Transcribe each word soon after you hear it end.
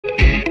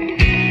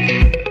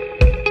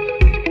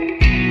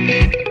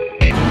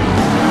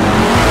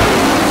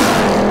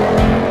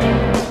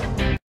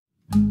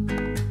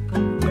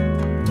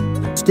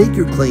stake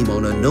your claim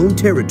on unknown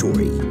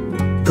territory,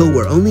 go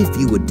where only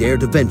few would dare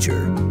to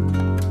venture.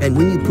 And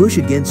when you push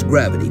against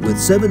gravity with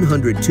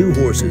 702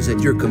 horses at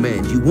your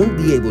command, you won't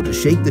be able to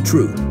shake the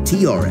truth.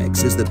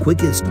 TRX is the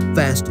quickest,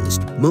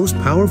 fastest, most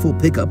powerful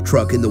pickup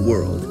truck in the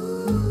world.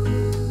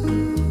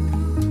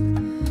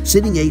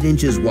 Sitting 8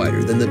 inches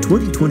wider than the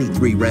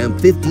 2023 Ram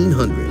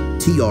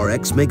 1500,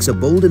 TRX makes a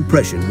bold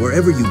impression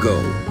wherever you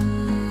go.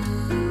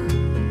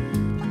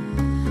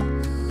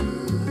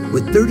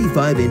 With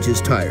 35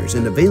 inches tires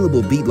and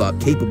available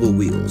beadlock-capable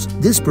wheels,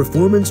 this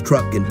performance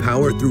truck can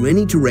power through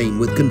any terrain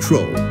with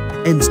control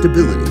and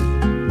stability.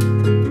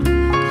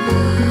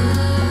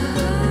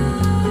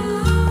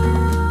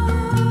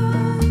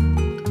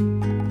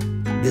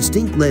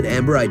 Distinct LED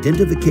amber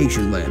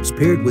identification lamps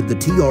paired with the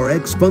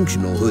TRX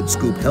functional hood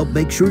scoop help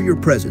make sure your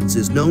presence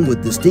is known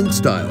with distinct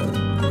style.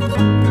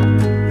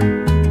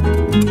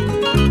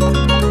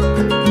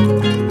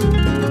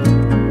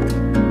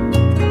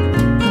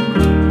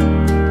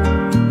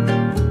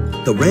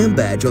 The Ram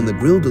badge on the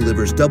grille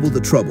delivers double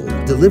the trouble,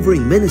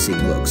 delivering menacing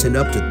looks and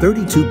up to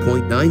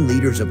 32.9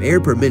 liters of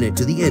air per minute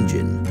to the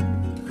engine.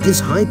 This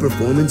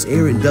high-performance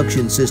air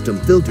induction system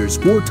filters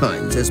 4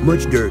 times as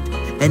much dirt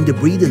and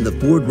debris than the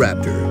Ford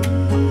Raptor.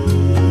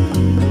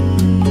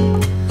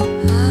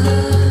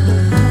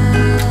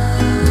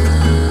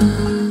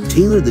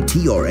 Tailor the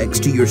TRX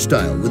to your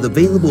style with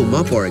available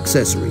mop bar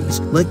accessories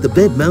like the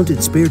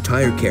bed-mounted spare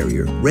tire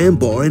carrier, ram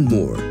bar, and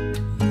more.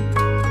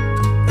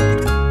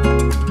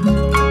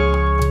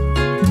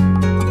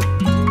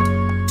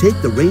 Take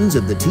the reins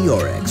of the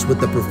TRX with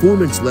the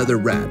performance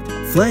leather-wrapped,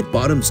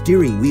 flat-bottom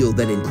steering wheel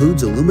that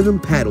includes aluminum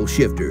paddle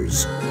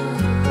shifters.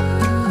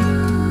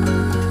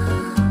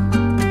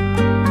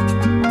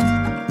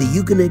 The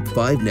Uconnect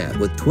 5 nav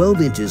with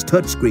 12 inches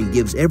touchscreen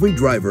gives every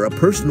driver a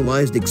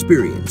personalized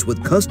experience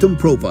with custom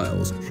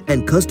profiles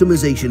and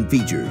customization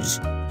features.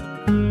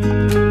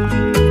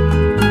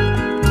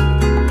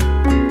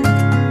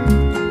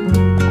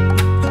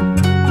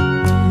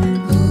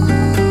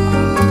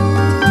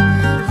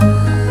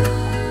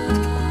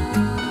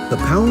 The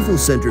powerful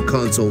center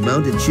console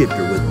mounted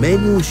shifter with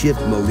manual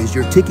shift mode is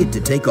your ticket to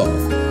take off.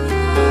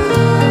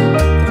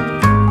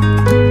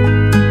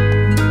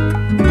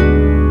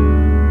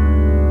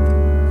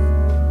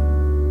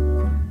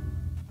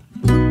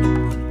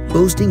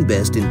 Boasting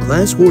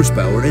best-in-class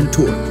horsepower and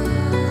torque,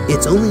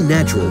 it's only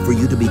natural for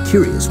you to be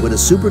curious what a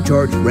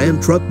supercharged Ram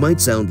truck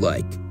might sound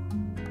like.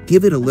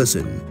 Give it a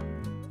listen.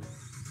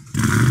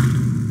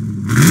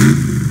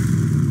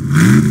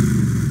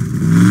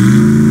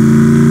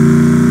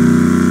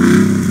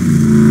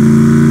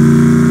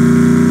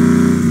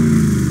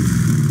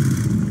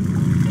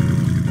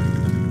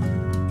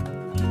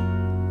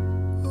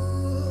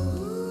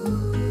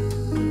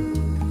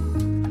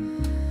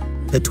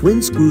 The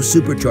twin-screw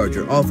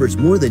supercharger offers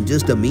more than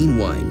just a mean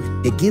whine.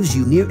 It gives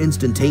you near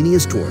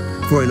instantaneous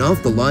torque for an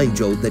off-the-line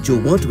jolt that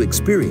you'll want to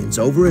experience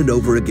over and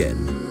over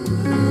again.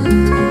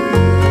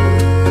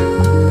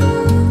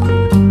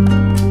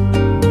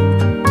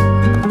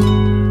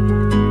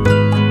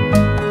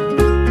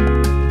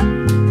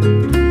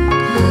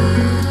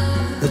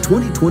 The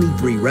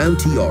 2023 Ram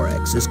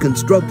TRX is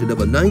constructed of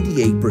a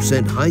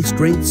 98%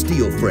 high-strength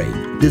steel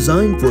frame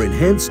designed for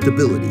enhanced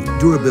stability,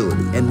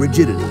 durability, and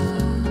rigidity.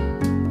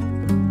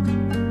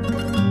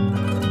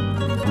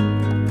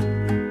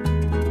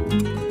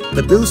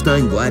 The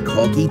Bilstein Black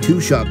Hawk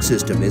E2 shock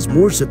system is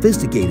more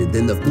sophisticated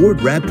than the Ford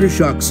Raptor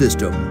shock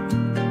system.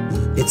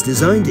 It's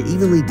designed to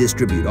evenly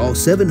distribute all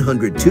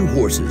 702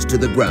 horses to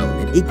the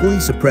ground and equally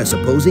suppress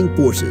opposing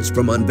forces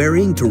from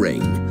unvarying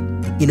terrain.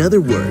 In other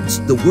words,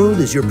 the world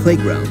is your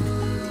playground.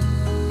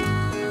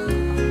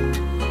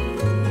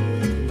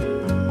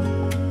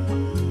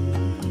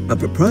 A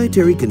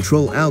proprietary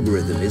control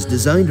algorithm is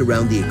designed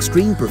around the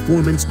extreme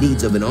performance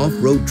needs of an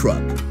off-road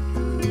truck.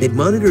 It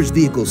monitors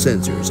vehicle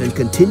sensors and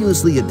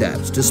continuously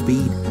adapts to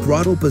speed,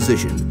 throttle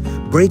position,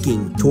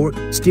 braking, torque,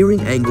 steering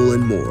angle,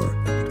 and more.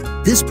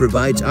 This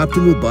provides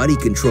optimal body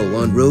control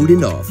on road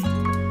and off.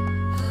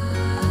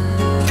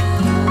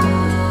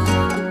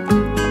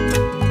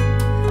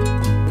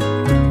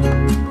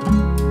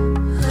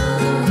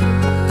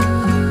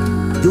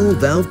 Dual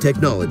valve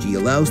technology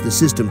allows the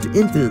system to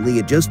infinitely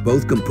adjust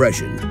both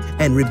compression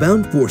and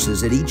rebound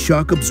forces at each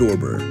shock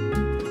absorber.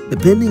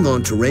 Depending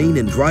on terrain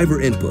and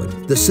driver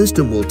input, the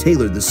system will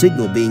tailor the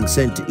signal being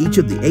sent to each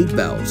of the 8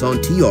 valves on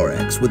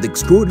TRX with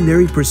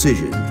extraordinary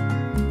precision.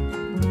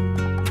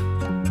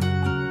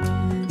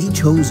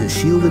 Each hose is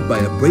shielded by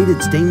a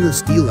braided stainless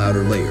steel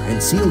outer layer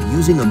and sealed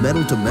using a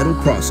metal-to-metal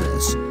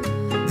process.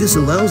 This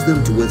allows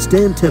them to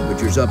withstand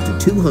temperatures up to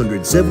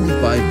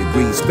 275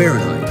 degrees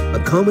Fahrenheit,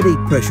 accommodate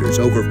pressures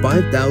over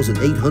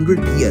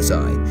 5,800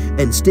 psi,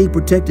 and stay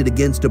protected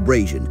against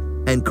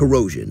abrasion and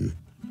corrosion.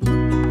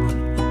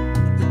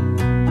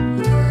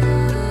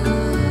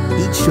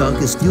 Each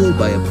shock is fueled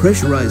by a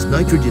pressurized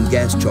nitrogen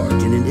gas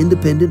charge in an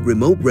independent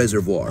remote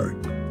reservoir.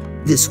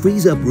 This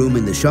frees up room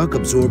in the shock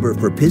absorber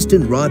for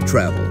piston rod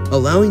travel,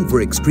 allowing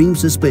for extreme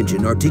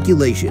suspension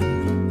articulation.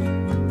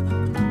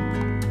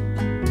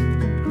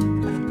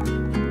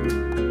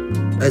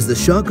 As the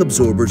shock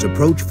absorbers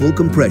approach full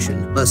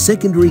compression, a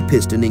secondary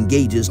piston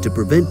engages to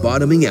prevent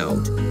bottoming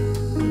out.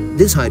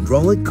 This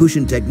hydraulic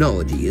cushion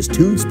technology is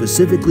tuned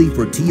specifically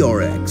for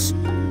TRX.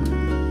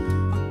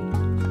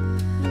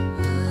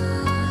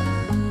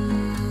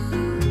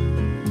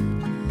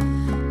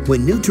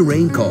 When new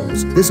terrain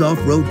calls, this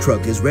off-road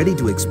truck is ready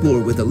to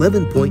explore with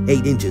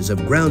 11.8 inches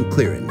of ground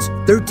clearance,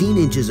 13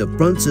 inches of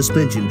front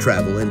suspension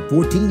travel, and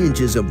 14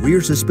 inches of rear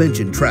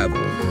suspension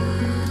travel.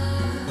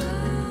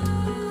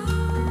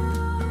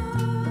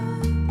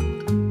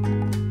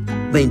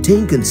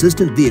 Maintain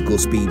consistent vehicle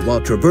speed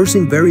while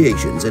traversing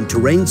variations and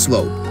terrain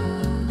slope.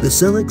 The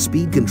Select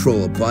Speed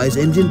Control applies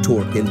engine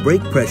torque and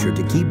brake pressure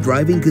to keep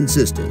driving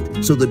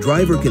consistent, so the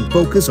driver can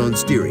focus on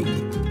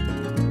steering.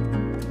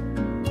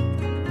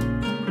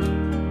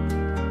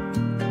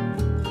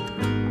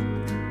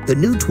 The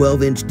new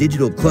 12-inch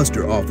digital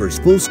cluster offers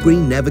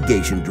full-screen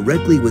navigation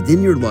directly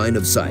within your line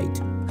of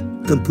sight.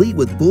 Complete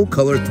with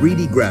full-color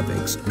 3D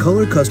graphics,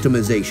 color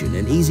customization,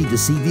 and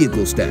easy-to-see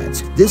vehicle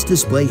stats, this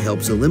display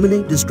helps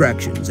eliminate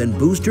distractions and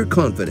boost your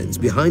confidence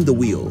behind the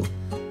wheel.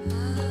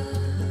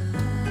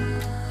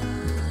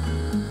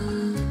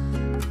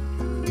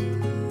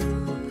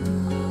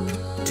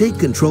 Take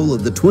control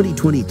of the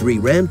 2023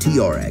 Ram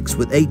TRX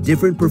with 8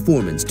 different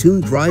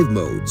performance-tuned drive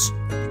modes.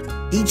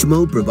 Each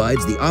mode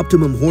provides the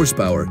optimum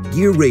horsepower,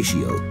 gear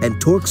ratio, and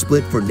torque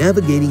split for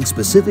navigating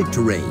specific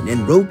terrain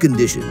and road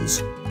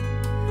conditions.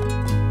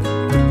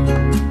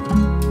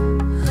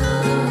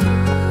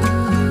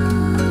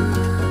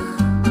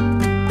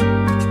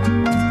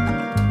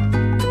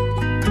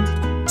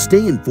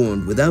 Stay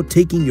informed without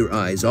taking your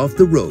eyes off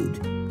the road.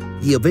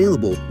 The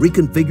available,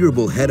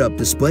 reconfigurable head-up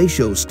display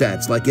shows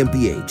stats like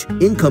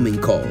MPH,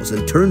 incoming calls,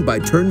 and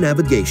turn-by-turn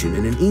navigation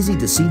in an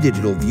easy-to-see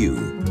digital view.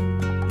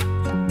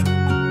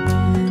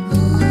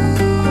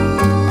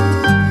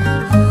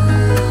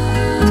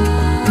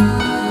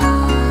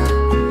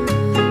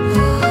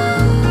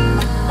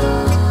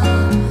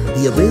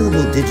 The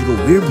available digital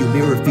rearview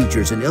mirror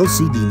features an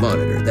LCD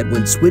monitor that,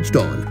 when switched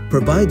on,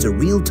 provides a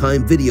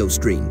real-time video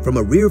stream from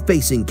a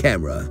rear-facing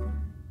camera.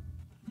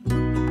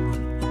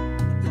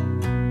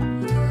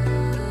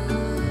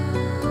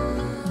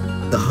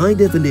 The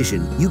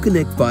high-definition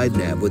Uconnect 5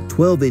 nav with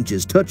 12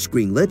 inches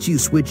touchscreen lets you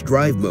switch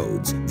drive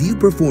modes, view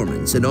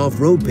performance and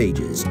off-road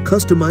pages,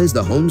 customize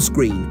the home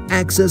screen,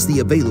 access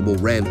the available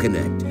Ram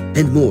Connect,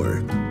 and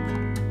more.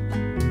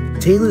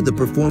 Tailor the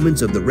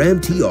performance of the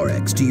Ram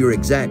TRX to your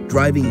exact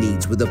driving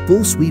needs with a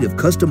full suite of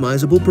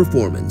customizable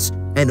performance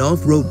and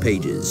off-road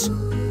pages.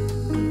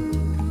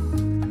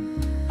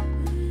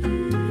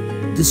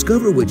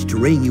 Discover which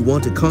terrain you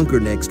want to conquer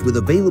next with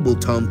available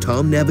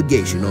TomTom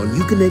navigation on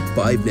Uconnect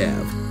 5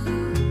 Nav.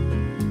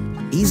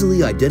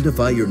 Easily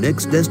identify your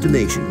next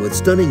destination with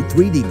stunning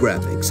 3D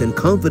graphics and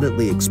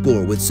confidently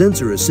explore with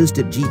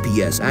sensor-assisted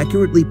GPS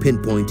accurately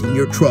pinpointing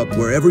your truck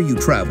wherever you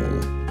travel.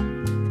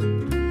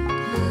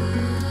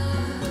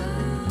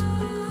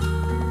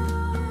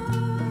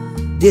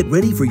 Get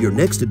ready for your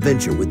next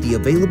adventure with the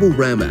available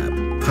Ram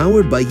app,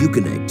 powered by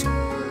Uconnect.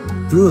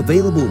 Through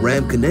available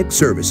Ram Connect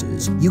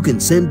services, you can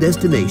send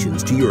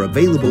destinations to your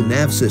available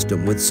nav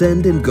system with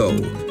Send and Go.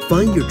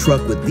 Find your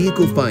truck with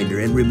Vehicle Finder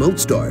and Remote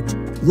Start.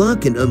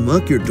 Lock and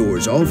unlock your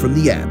doors all from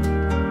the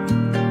app.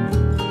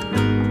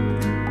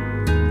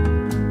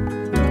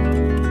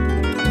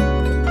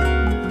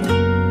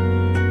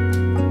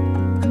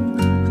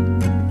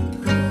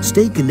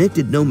 Stay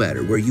connected no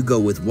matter where you go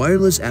with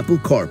wireless Apple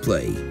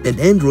CarPlay and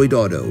Android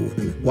Auto.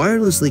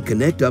 Wirelessly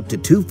connect up to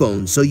 2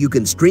 phones so you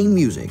can stream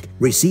music,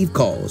 receive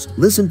calls,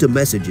 listen to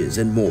messages,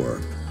 and more.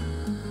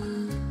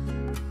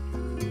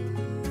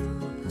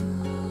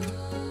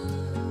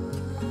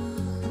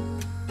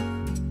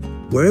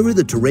 Wherever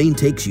the terrain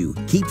takes you,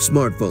 keep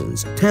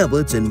smartphones,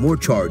 tablets, and more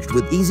charged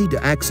with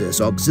easy-to-access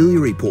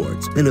auxiliary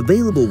ports, an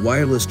available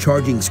wireless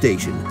charging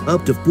station,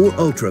 up to 4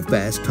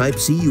 ultra-fast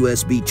Type-C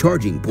USB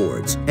charging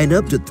ports, and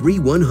up to 3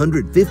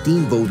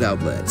 115-volt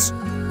outlets.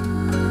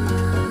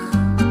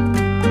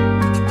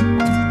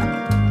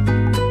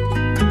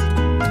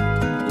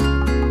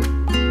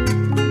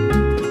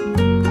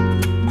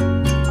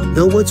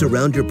 Know what's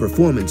around your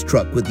performance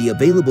truck with the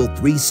available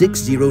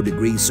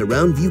 360-degree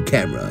surround view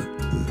camera.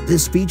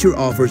 This feature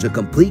offers a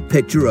complete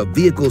picture of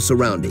vehicle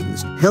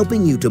surroundings,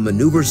 helping you to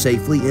maneuver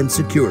safely and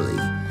securely.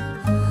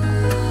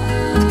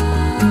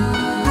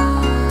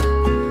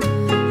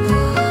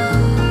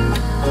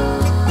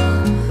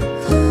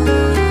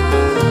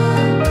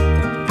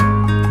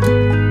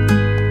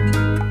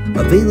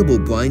 Available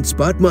blind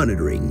spot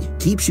monitoring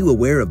keeps you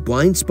aware of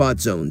blind spot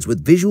zones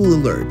with visual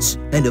alerts,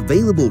 and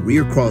available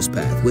rear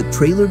crosspath with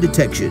trailer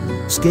detection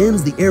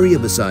scans the area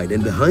beside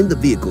and behind the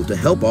vehicle to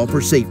help offer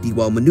safety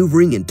while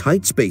maneuvering in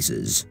tight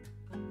spaces.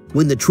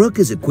 When the truck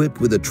is equipped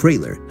with a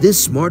trailer,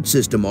 this smart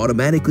system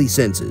automatically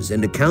senses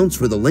and accounts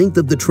for the length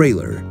of the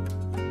trailer.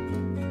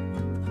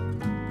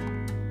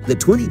 The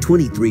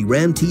 2023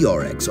 Ram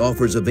TRX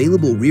offers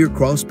available rear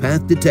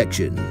cross-path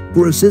detection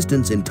for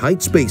assistance in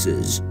tight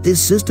spaces.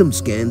 This system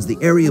scans the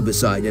area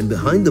beside and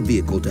behind the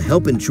vehicle to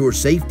help ensure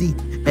safety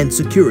and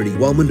security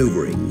while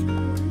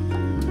maneuvering.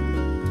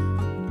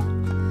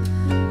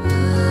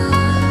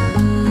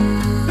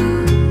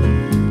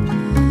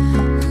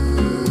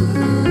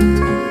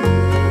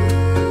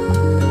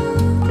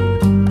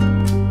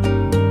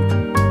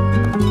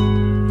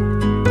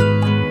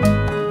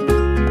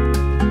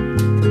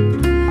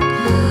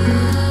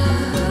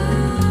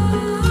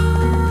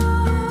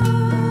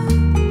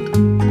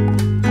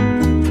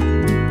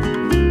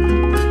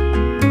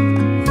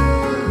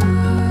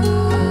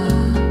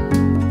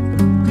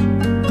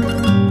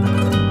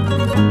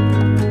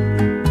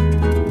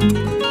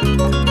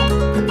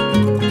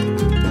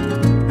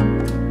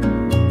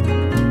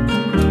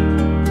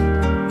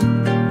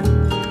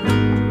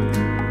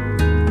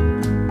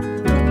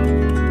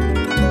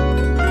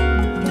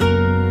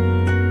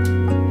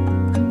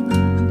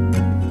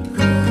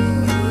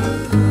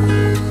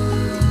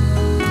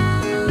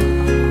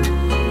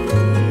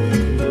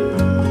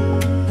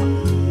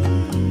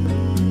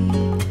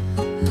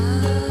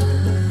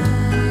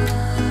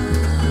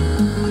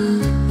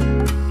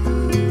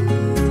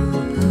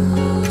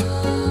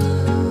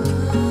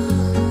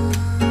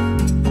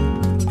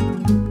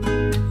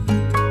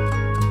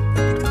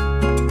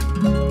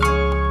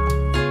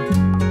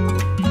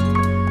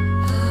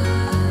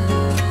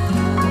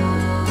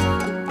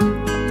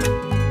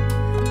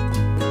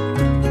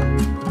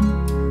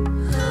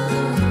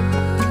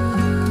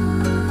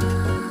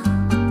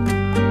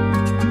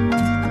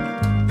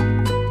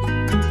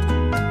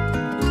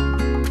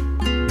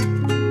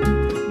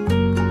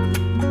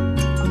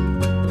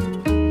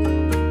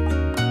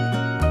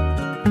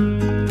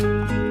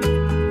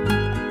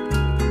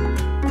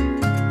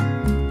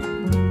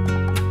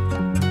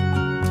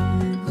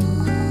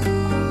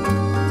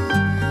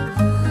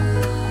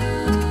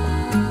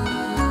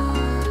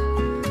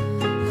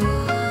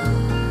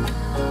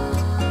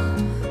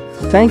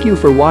 Thank you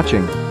for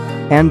watching.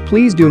 And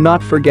please do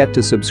not forget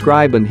to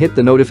subscribe and hit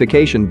the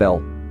notification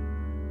bell.